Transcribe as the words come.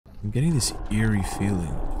I'm getting this eerie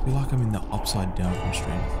feeling. I feel like I'm in the upside down from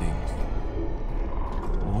Stranger Things.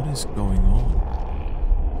 What is going on?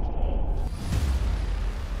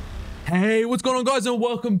 Hey, what's going on, guys, and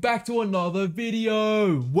welcome back to another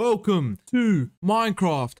video. Welcome to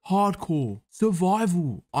Minecraft Hardcore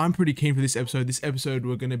Survival. I'm pretty keen for this episode. This episode,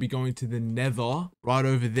 we're going to be going to the Nether right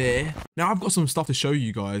over there. Now, I've got some stuff to show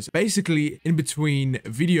you guys. Basically, in between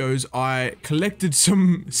videos, I collected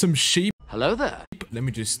some sheep. Hello there. Let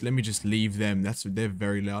me just leave them. They're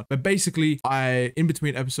very loud. But basically, in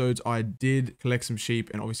between episodes, I did collect some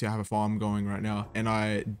sheep, and obviously I have a farm going right now, and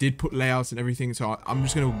I did put layouts and everything. So I'm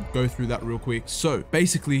just gonna go through that real quick. So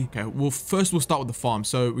basically, okay, we'll start with the farm.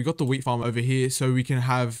 So we got the wheat farm over here, so we can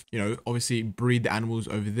have, you know, obviously breed the animals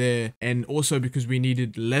over there, and also because we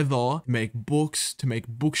needed leather to make books, to make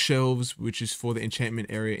bookshelves, which is for the enchantment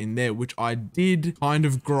area in there, which I did kind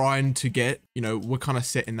of grind to get. You know, we're kind of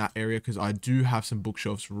set in that area because I do have some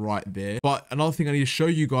bookshelves right there. But another thing I need to show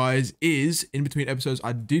you guys is in between episodes,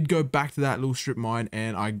 I did go back to that little strip mine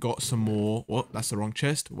and I got some more. Well, that's the wrong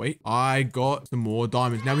chest. Wait, I got some more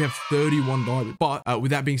diamonds. Now we have 31 diamonds. But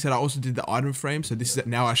with that being said, I also did the item frame. So this is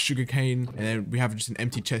now our sugarcane, and then we have just an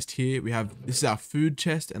empty chest here. This is our food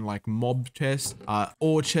chest and like mob chest,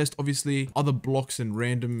 ore chest, obviously, other blocks and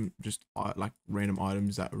random, just like random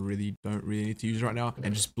items that really don't need to use right now,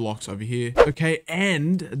 and just blocks over here. Okay,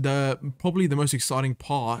 and probably the most exciting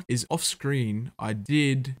part is off screen. I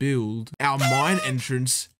did build our mine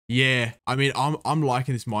entrance. Yeah, I mean, I'm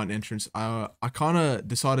liking this mine entrance. I kind of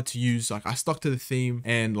decided to use, like, I stuck to the theme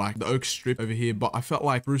and like the oak strip over here, but I felt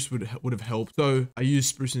like spruce would have helped, so I used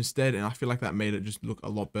spruce instead, and I feel like that made it just look a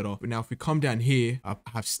lot better. But now if we come down here, I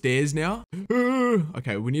have stairs now.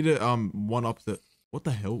 Okay, we need to one up the. What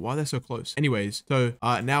the hell? Why are they so close? Anyways, so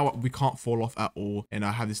now we can't fall off at all, and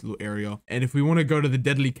I have this little area. And if we want to go to the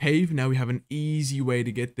deadly cave, now we have an easy way to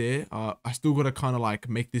get there. I still got to kind of like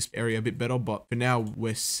make this area a bit better, but for now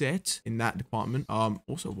we're set in that department.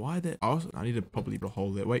 Also, why are there? I need to probably put a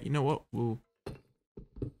hole there. Wait, you know what?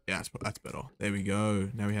 Yeah, that's better. There we go.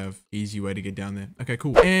 Now we have easy way to get down there. Okay,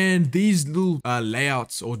 cool. And these little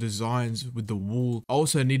layouts or designs with the wool. I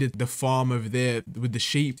also needed the farm over there with the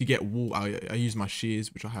sheep to get wool. I use my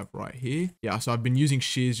shears, which I have right here. Yeah, so I've been using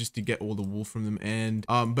shears just to get all the wool from them. And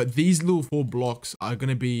but these little 4 blocks are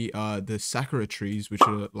gonna be the sakura trees, which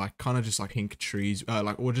are like kind of just like pink trees,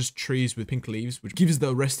 or just trees with pink leaves, which gives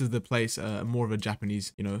the rest of the place more of a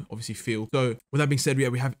Japanese, you know, obviously feel. So with that being said, yeah,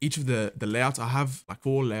 we have each of the layouts. I have like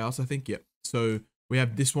 4 layouts, I think. Yep. So we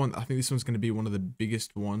have this one. I think this one's going to be one of the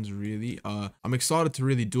biggest ones, really. I'm excited to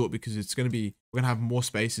really do it because we're going to have more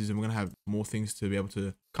spaces and we're going to have more things to be able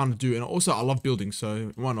to kind of do. And also I love building,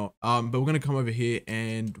 so why not? But we're going to come over here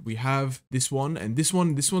and we have this one, and this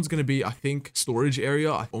one's going to be, I think, storage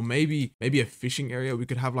area, or maybe a fishing area. We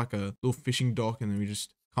could have like a little fishing dock, and then we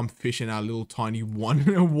just come fish in our little tiny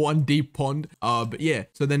one deep pond. But yeah,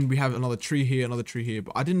 so then we have another tree here,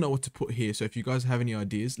 but I didn't know what to put here. So if you guys have any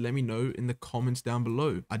ideas, let me know in the comments down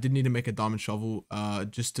below. I did need to make a diamond shovel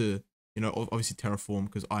just to, you know, obviously terraform,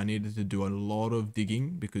 because I needed to do a lot of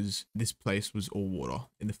digging because this place was all water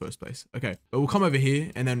in the first place. Okay, but we'll come over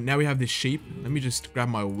here, and then now we have this sheep. Let me just grab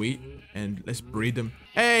my wheat and let's breed them.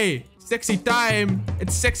 Hey, sexy time.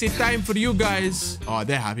 It's sexy time for you guys. Oh,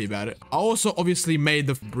 they're happy about it. I also obviously made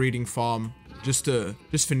the breeding farm just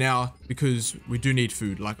for now, because we do need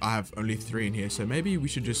food. Like, I have only 3 in here, so maybe we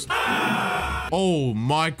should just... Oh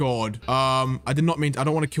my god. I did not mean to, I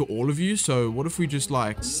don't want to kill all of you, so what if we just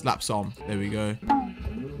like slap some? There we go.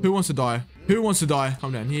 Who wants to die? Who wants to die?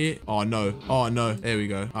 Come down here. Oh no. Oh no. There we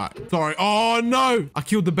go. All right. Sorry. Oh no. I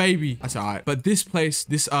killed the baby. That's all right. But this place,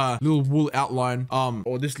 this little wool outline,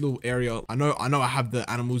 or this little area, I know I have the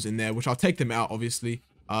animals in there, which I'll take them out obviously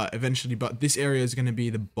eventually, but this area is going to be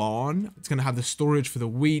the barn. It's going to have the storage for the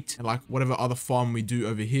wheat and like whatever other farm we do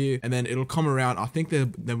over here, and then it'll come around. I think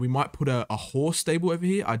then we might put a horse stable over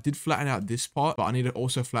here. I did flatten out this part, but I need to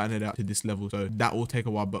also flatten it out to this level, so that will take a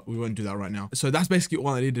while, but we won't do that right now. So that's basically all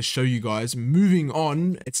I need to show you guys. Moving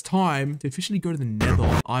on, it's time to officially go to the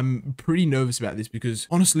Nether. I'm pretty nervous about this because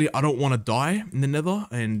honestly I don't want to die in the Nether,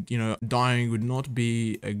 and you know, dying would not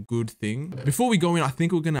be a good thing. Before we go in, I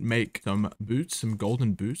think we're gonna make some boots, some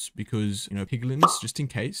golden boots, because, you know, piglins, just in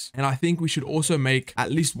case. And I think we should also make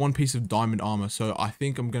at least 1 piece of diamond armor. So I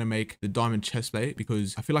think I'm gonna make the diamond chestplate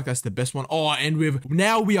because I feel like that's the best one. Oh, and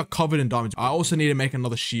now we are covered in diamonds. I also need to make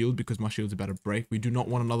another shield because my shield's about to break. We do not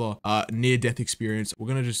want another near-death experience. We're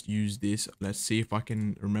gonna just use this. Let's see if I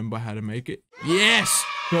can remember how to make it. Yes!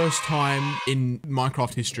 First time in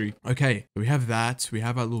Minecraft history. Okay, we have that. We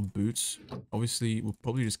have our little boots. Obviously, we'll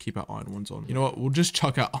probably just keep our iron ones on. You know what? We'll just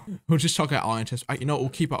chuck our iron chest. You know what? We'll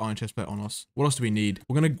keep our iron chest plate on us. What else do we need?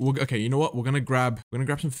 Okay, you know what? We're gonna grab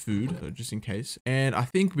some food, just in case. And I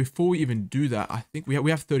think before we even do that, I think we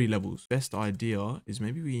have 30 levels. Best idea is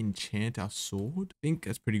maybe we enchant our sword. I think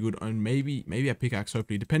that's pretty good. And maybe a pickaxe,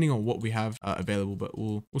 hopefully, depending on what we have available. But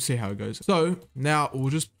we'll see how it goes. So now we'll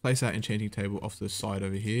just place our enchanting table off to the side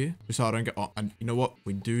over here, just so I don't get. Oh, and you know what?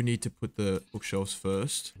 We do need to put the bookshelves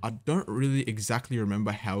first. I don't really exactly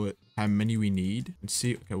remember how many we need. And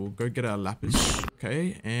see. Okay, we'll go get our lapis.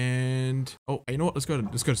 Okay, and oh, you know what? Let's go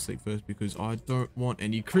to sleep first because I don't want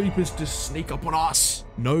any creepers to sneak up on us.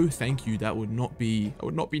 No, thank you. That would not be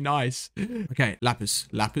nice. Okay, lapis.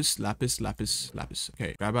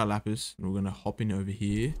 Okay, grab our lapis and we're gonna hop in over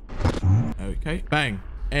here. Okay, bang.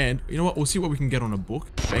 And you know what? We'll see what we can get on a book.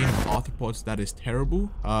 Bane of arthropods. That is terrible.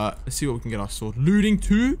 Let's see what we can get our sword. Looting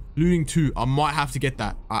 2. I might have to get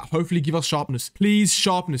that. Hopefully give us sharpness. Please,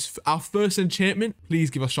 sharpness. Our first enchantment. Please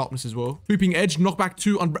give us sharpness as well. Creeping edge. Knockback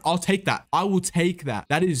 2. I'll take that. I will take that.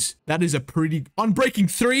 That is a pretty... Unbreaking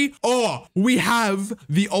 3. Oh, we have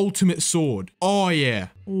the ultimate sword. Oh, yeah.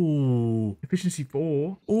 Ooh. Efficiency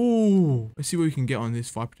 4. Ooh. Let's see what we can get on this.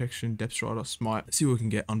 Fire protection. Depth strider. Smite. Let's see what we can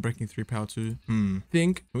get. Unbreaking 3. Power 2.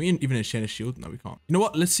 Think. Can we even enchant a shield? No, we can't. You know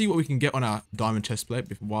what? Let's see what we can get on our diamond chest plate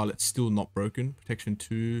while it's still not broken. Protection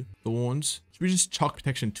 2. Thorns. Should we just chuck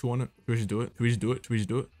protection 2 on it? Should we just do it? Should we just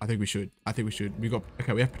do it? I think we should.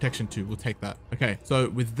 Okay, we have protection 2. We'll take that. Okay. So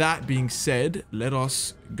with that being said, let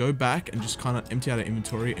us go back and just kind of empty out our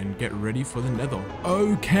inventory and get ready for the nether.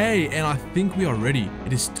 Okay. And I think we are ready.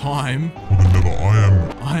 It is time for the nether.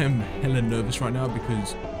 I am hella nervous right now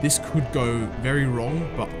because this could go very wrong,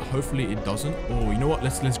 but hopefully it doesn't. Oh, you know what?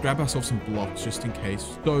 Let's grab ourselves some blocks just in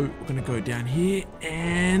case. So we're gonna go down here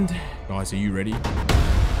and guys, are you ready?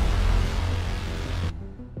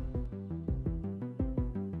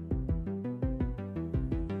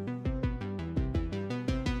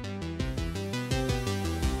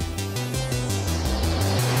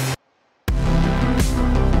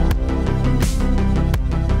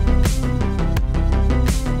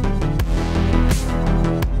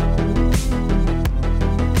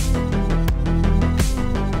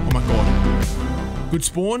 Good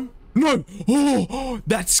spawn? No! Oh,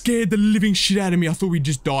 that scared the living shit out of me. I thought we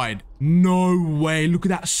just died. No way. Look at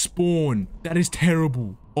that spawn. That is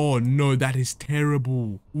terrible. Oh no, that is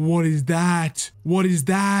terrible. What is that? What is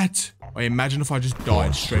that? Oh, imagine if I just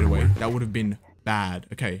died straight away. That would have been bad.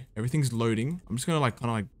 Okay, everything's loading. I'm just gonna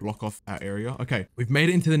kind of block off our area. Okay, we've made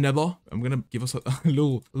it into the nether. I'm gonna give us a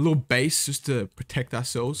little base just to protect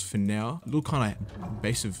ourselves for now. A little kind of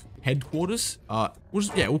base of headquarters.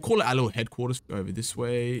 We'll call it our little headquarters. Go over this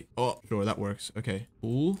way. Oh, sure, that works. Okay,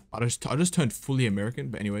 cool. I just turned fully American,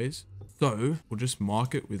 but anyways. So we'll just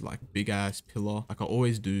mark it with like big ass pillar, like I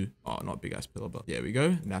always do. Oh, not big ass pillar, but there we go.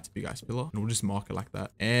 And that's a big ass pillar. And we'll just mark it like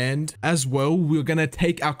that. And as well, we're gonna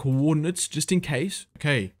take our coordinates just in case.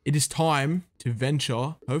 Okay, it is time to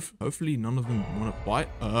venture. Hopefully none of them want to fight.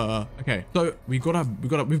 Okay. So we've got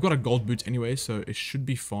a gold boots anyway, so it should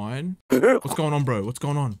be fine. What's going on, bro? What's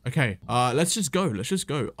going on? Okay. Let's just go.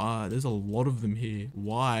 There's a lot of them here.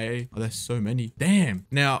 Why are there so many? Damn.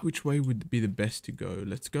 Now, which way would be the best to go?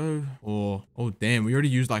 Let's go. Or, oh damn, we already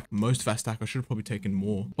used like most of our stack. I should have probably taken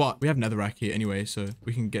more. But we have netherrack here anyway, so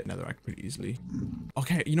we can get netherrack pretty easily.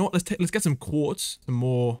 Okay, you know what? Let's get some quartz. Some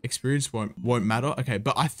more experience won't matter. Okay,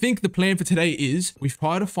 but I think the plan for today is we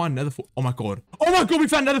try to find nether fortress. Oh my god, we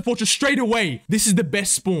found nether fortress straight away. This is the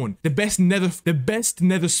best spawn, the best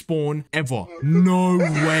nether spawn ever. No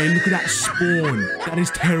way. Look at that spawn. That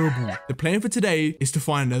is terrible. The plan for today is to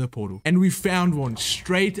find a nether portal, and we found one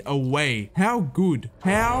straight away. How good?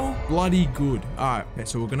 How bloody good? All right, okay,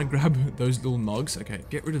 so we're gonna grab those little nugs. Okay,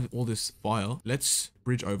 get rid of all this fire. Let's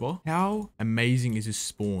bridge over. How amazing is this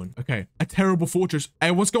spawn? Okay, a terrible fortress.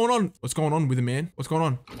 Hey, what's going on? What's going on with the man? What's going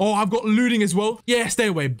on? Oh, I've got looting as well. Yeah, stay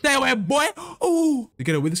away, boy. Oh, to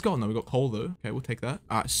get a wither skull. No, we got coal though. Okay, we'll take that.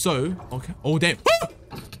 All right, so okay. Oh damn.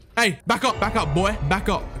 Hey, back up, boy, back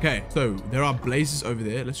up. Okay, so there are blazes over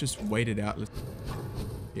there. Let's just wait it out.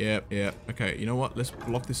 Yeah. Okay, you know what? Let's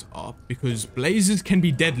block this up because blazes can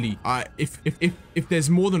be deadly. If there's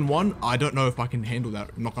more than one, I don't know if I can handle that.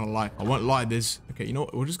 I'm not gonna lie. I won't lie. Okay, you know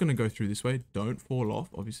what? We're just gonna go through this way. Don't fall off,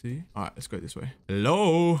 obviously. All right, let's go this way.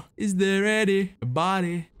 Hello? Is there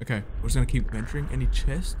anybody? Okay, we're just gonna keep venturing. Any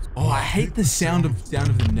chests? Oh, I hate the sound of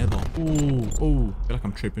the nether. Oh, I feel like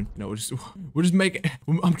I'm tripping. You know,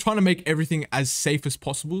 I'm trying to make everything as safe as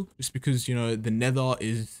possible just because, you know, the nether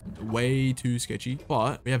is way too sketchy.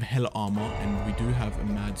 But We have hella armor, and we do have a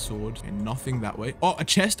mad sword, and nothing that way. Oh, a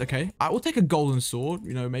chest. Okay. I will take a golden sword.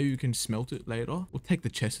 You know, maybe we can smelt it later. We'll take the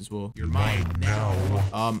chest as well. You're mine now.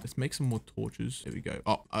 Let's make some more torches. There we go.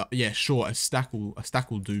 Oh, yeah, sure. A stack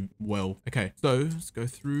will do well. Okay, so let's go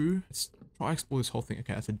through. Let's try explore this whole thing.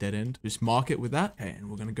 Okay, that's a dead end. Just mark it with that. Okay, and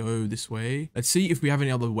we're gonna go this way. Let's see if we have any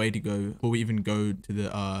other way to go before we even go to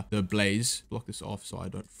the blaze. Block this off so I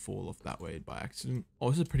don't fall off that way by accident. Oh,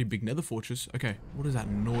 this is a pretty big nether fortress. Okay, what is that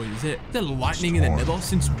noise? Is there lightning in the nether?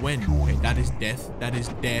 Since when? Okay, that is death. That is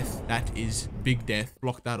death. That is big death.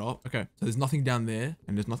 Block that up. Okay, so there's nothing down there,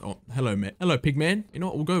 and there's nothing. Oh, hello, man. Hello, pig man. You know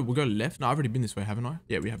what? We'll go left. No, I've already been this way, haven't I?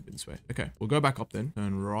 Yeah, we have been this way. Okay, we'll go back up then.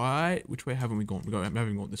 Turn right. Which way haven't we gone? We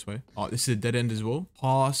haven't gone this way. Oh, this is a dead end as well.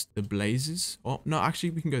 Past the blazes. Oh, no,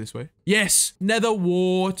 actually, we can go this way. Yes, nether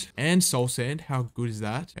wart and soul sand. How good is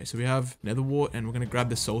that? Okay, so we have nether wart, and we're gonna grab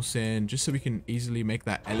the soul sand just so we can easily make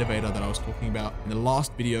that elevator that I was talking about in the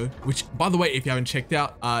last video. Which, by the way, if you haven't checked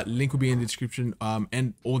out, link will be in the description,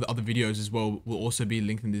 and all the other videos as well will also be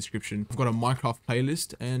linked in the description. I've got a Minecraft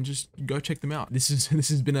playlist, and just go check them out. This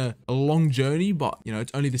has been a long journey, but you know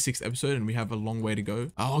it's only the 6th episode, and we have a long way to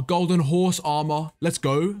go. Oh, golden horse armor. Let's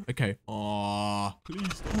go. Okay. Oh,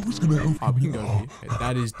 please. I was gonna help you. We can go here. Okay,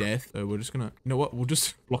 that is death. So we're just gonna, you know what? We'll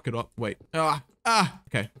just block it up. Wait.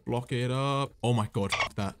 Okay, block it up. Oh my god,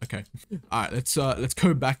 that. Okay. All right, let's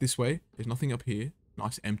go back this way. There's nothing up here.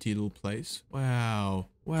 Nice empty little place. Wow,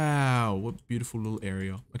 what beautiful little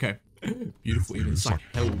area. Okay, beautiful even. It's like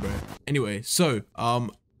hell, bro. Anyway, so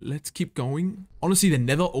let's keep going. Honestly, the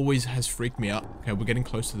nether always has freaked me out. Okay, we're getting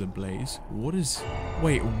close to the blaze.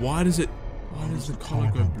 Wait, why does the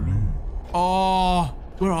color go blue? Oh,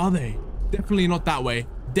 where are they? Definitely not that way.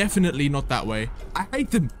 Definitely not that way. I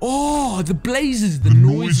hate them. Oh, the blazes, the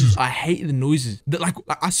noises. I hate the noises. Like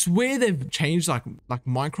I swear they've changed like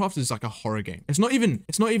Minecraft is like a horror game. It's not even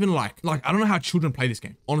like I don't know how children play this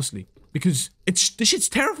game, honestly. Because this shit's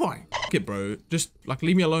terrifying. Fuck it, bro. Just like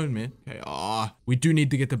leave me alone, man. Okay, we do need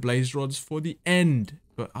to get the blaze rods for the end.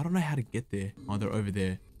 But I don't know how to get there. Oh, they're over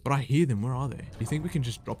there. But I hear them. Where are they? Do you think we can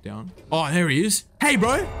just drop down? Oh, there he is. Hey,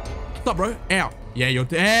 bro. What's up, bro? Ow. Yeah, you're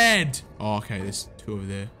dead. Oh, okay. There's 2 over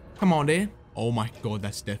there. Come on, there. Oh my god,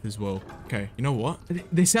 that's death as well. Okay, you know what?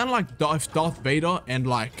 They sound like Darth Vader and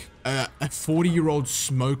like a 40-year-old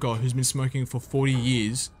smoker who's been smoking for 40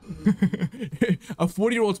 years. A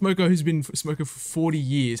 40-year-old smoker who's been smoking for 40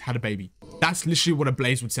 years had a baby. That's literally what a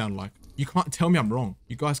blaze would sound like. You can't tell me I'm wrong.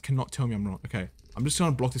 You guys cannot tell me I'm wrong. Okay. I'm just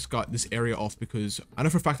gonna block this area off because I know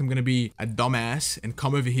for a fact I'm gonna be a dumbass and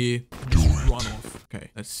come over here and just run off. Okay,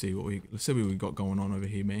 let's see what we got going on over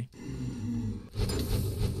here, man.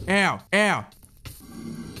 Ow, ow.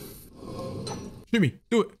 Shoot me,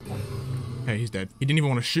 do it. Okay, he's dead. He didn't even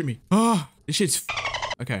want to shoot me. Ah, this shit's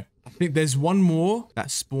okay. I think there's one more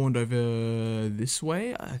that spawned over this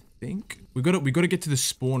way, I think. We gotta get to the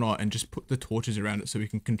spawner and just put the torches around it so we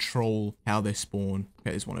can control how they spawn.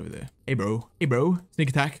 Okay, there's one over there. Hey bro. Hey bro. Sneak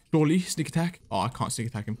attack. Surely sneak attack. Oh, I can't sneak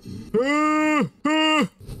attack him.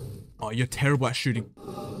 Oh, you're terrible at shooting.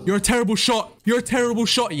 You're a terrible shot. You're a terrible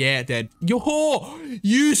shot. Yeah, dead.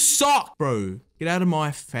 You suck, bro. Get out of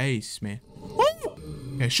my face, man.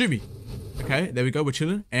 Okay, shoot me. Okay, there we go. We're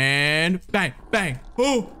chilling. And bang, bang.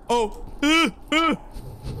 Oh,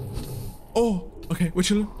 okay, we're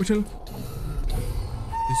chilling.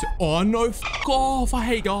 Oh no, f off. I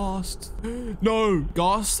hate ghasts. No,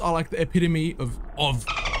 ghasts are like the epitome of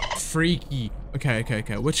freaky. Okay.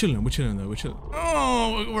 We're chilling though. We're chilling.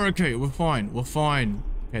 Oh, we're okay. We're fine.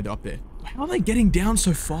 Okay, they're up there. How are they getting down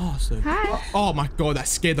so fast though? Hi. Oh my god, that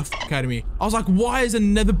scared the fuck out of me. I was like, why is a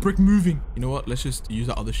nether brick moving? You know what? Let's just use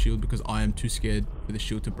that other shield because I am too scared for the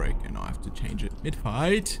shield to break and I have to change it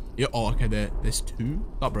mid-fight. Yeah, oh, okay, there's 2.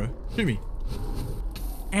 Stop, bro. Shoot me.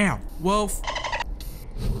 Ow. Well,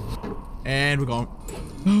 and we're gone.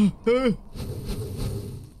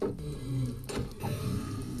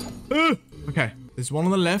 Okay, there's one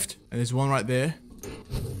on the left and there's one right there.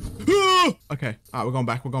 Okay, all right, we're going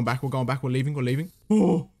back. We're leaving.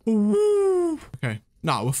 Okay,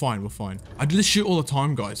 nah, we're fine. I do this shit all the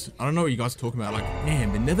time, guys. I don't know what you guys are talking about. Like,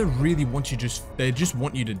 man, the nether really wants you they just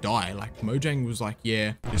want you to die. Like, Mojang was like,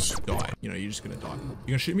 yeah, just die. You know, you're just gonna die. You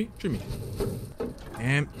gonna shoot me? Shoot me.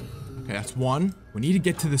 And okay, that's 1. We need to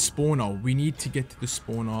get to the spawner.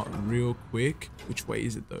 Real quick. Which way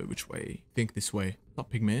is it though? Which way? Think this way.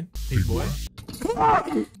 Stop, pigman. Hey, boy.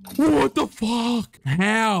 What the fuck?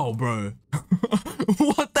 How, bro?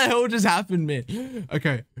 What the hell just happened, man?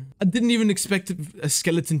 Okay. I didn't even expect a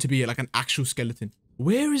skeleton to be like an actual skeleton.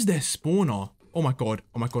 Where is their spawner? Oh my god.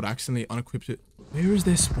 I accidentally unequipped it. Where is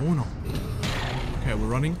their spawner? Okay, we're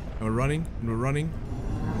running.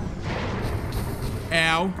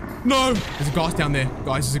 Ow. No. There's a ghast down there.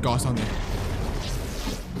 Guys, there's a ghast down there.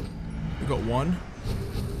 We got one.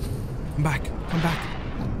 Come back. Come back.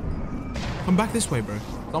 Come back this way, bro.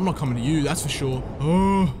 I'm not coming to you, that's for sure.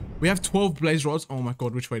 Oh. We have 12 blaze rods. Oh my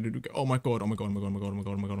god, which way did we go? Oh my god, oh my god, oh my god, oh my god, oh my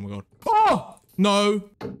god, oh my god, oh my god. Oh! No.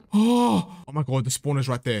 Oh my god, the spawner's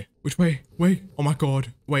right there. Which way? Wait. Oh my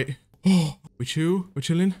god. Wait. Oh, we chill. We're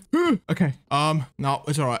chilling. Okay. No,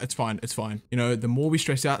 it's all right. It's fine. It's fine. You know, the more we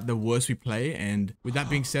stress out, the worse we play. And with that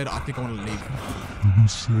being said, I think I want to leave. You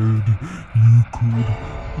said you could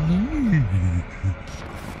leave.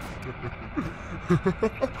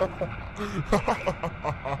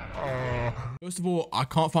 First of all, I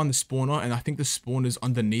can't find the spawner, and I think the spawner's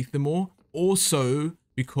underneath them all. Also,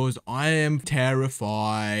 because I am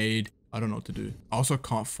terrified. I don't know what to do. I also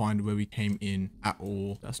can't find where we came in at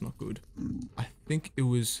all. That's not good. I think it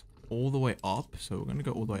was all the way up. So we're gonna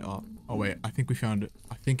go all the way up. Oh wait, I think we found it.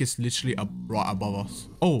 I think it's literally up right above us.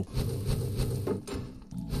 Oh.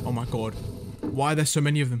 Oh my god. Why are there so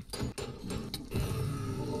many of them?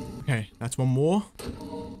 Okay, that's one more.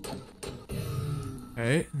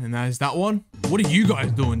 Okay, and there's that one. What are you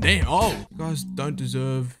guys doing? Damn. Oh, you guys don't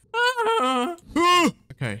deserve.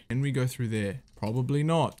 Okay, can we go through there? Probably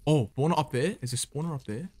not. Oh, spawner up there. Is a spawner up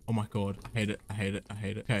there? Oh my god. I hate it. I hate it. I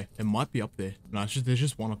hate it. Okay, it might be up there. No, it's just, there's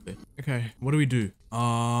just one up there. Okay, what do we do?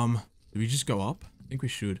 Do we just go up? I think we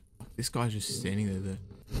should. This guy's just standing there.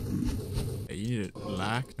 Hey, you need to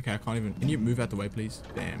lack. Okay, I can't even. Can you move out the way, please?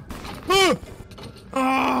 Damn.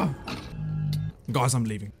 Guys, I'm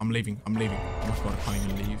leaving. I'm leaving. I'm leaving. Oh my god, I can't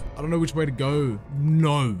even leave. I don't know which way to go.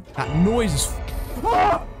 No. That noise is...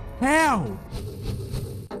 How?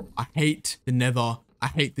 I hate the Nether. I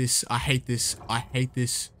hate this. I hate this. I hate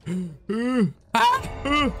this. I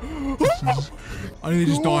nearly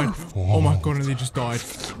just died. Oh my god, I nearly just died.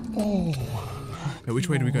 Okay, which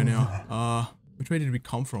way do we go now? Which way did we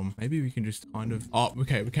come from? Maybe we can just kind of... Oh,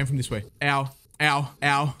 okay, we came from this way. Ow. Ow.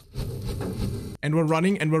 Ow. And we're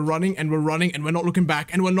running, and we're running, and we're running, and we're not looking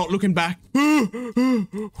back, and we're not looking back.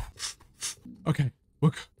 Okay.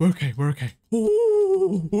 We're okay. We're okay.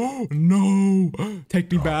 Oh, no.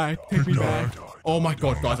 Take me back. Take me back. Oh my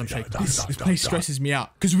god, guys, I'm shaking. This place stresses me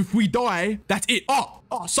out. Because if we die, that's it. Oh,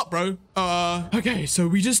 sup, bro? Okay, so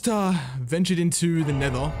we just ventured into the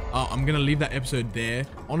Nether. I'm gonna leave that episode there.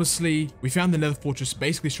 Honestly, we found the Nether fortress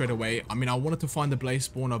basically straight away. I mean, I wanted to find the blaze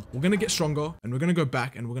spawner. We're gonna get stronger, and we're gonna go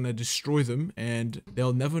back, and we're gonna destroy them, and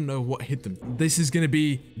they'll never know what hit them. This is gonna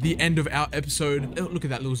be the end of our episode. Oh, look at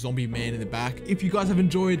that little zombie man in the back. If you guys have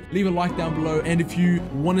enjoyed, leave a like down below, and if you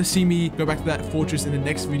want to see me go back to that fortress in the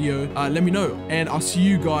next video, let me know, and I'll see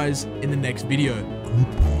you guys in the next video.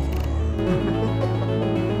 Goodbye.